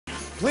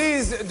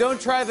Please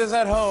don't try this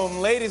at home.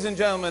 Ladies and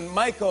gentlemen,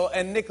 Michael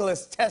and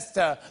Nicholas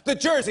Testa, the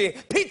Jersey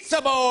Pizza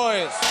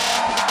Boys.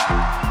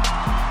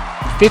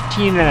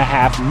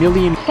 15.5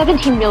 million.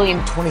 17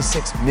 million.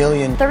 26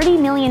 million. 30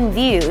 million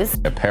views.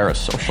 A pair of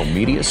social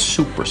media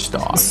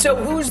superstars. So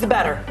who's the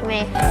better? Me.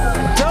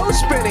 Dough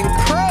spinning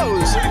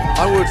pros!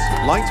 I would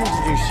like to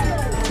introduce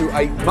you to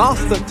a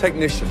master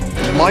technician,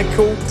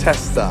 Michael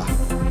Testa.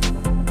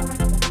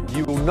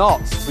 You will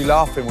not be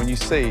laughing when you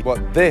see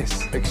what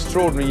this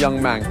extraordinary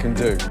young man can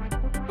do.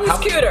 Who's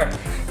cuter?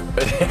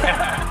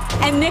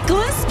 And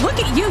Nicholas, look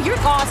at you. You're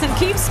awesome.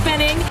 Keep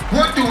spinning.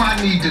 What do I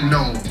need to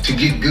know to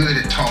get good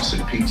at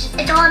tossing pizza?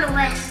 It's all the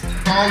wrist.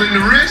 All in the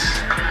wrist?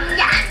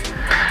 Yeah.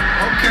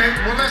 Okay,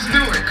 well, let's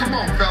do it. Come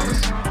on, fellas.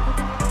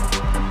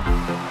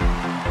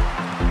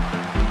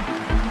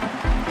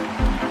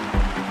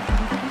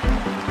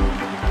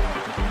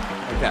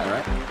 Like that,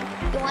 right?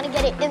 You want to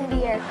get it in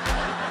the air.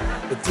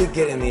 It did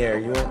get in the air.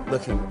 You weren't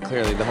looking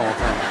clearly the whole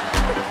time.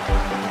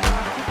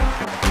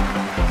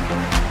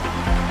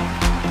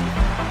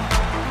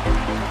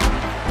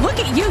 Look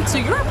at you. So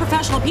you're a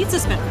professional pizza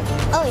spinner.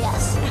 Oh,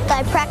 yes.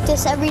 I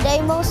practice every day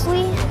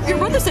mostly. Your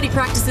brother said he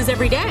practices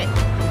every day.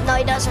 No,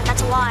 he doesn't.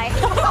 That's a lie.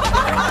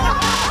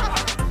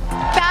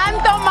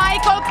 Tanto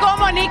Michael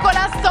como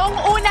Nicholas son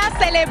una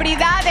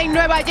celebridad en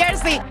Nueva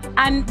Jersey.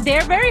 And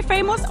they're very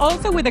famous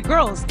also with the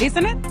girls,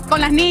 isn't it? Con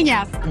las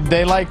niñas.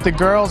 They like the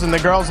girls and the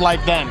girls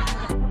like them.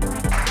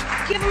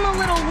 Give them a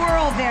little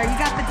whirl there. You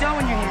got the dough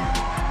in your hand.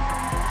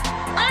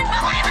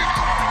 Unbelievable!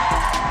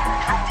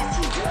 How did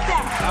he do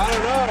that? I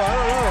don't know.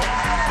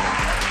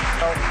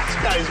 This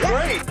guy's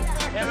great.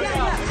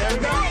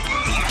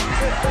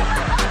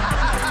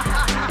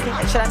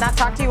 Should I not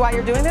talk to you while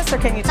you're doing this, or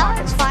can you talk?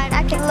 No, it's fine.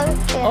 I can look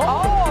at it.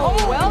 Oh,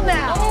 well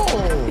now.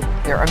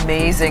 Their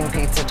amazing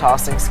pizza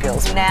tossing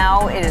skills.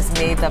 Now it has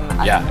made them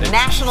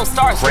national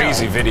stars.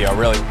 Crazy video,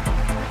 really.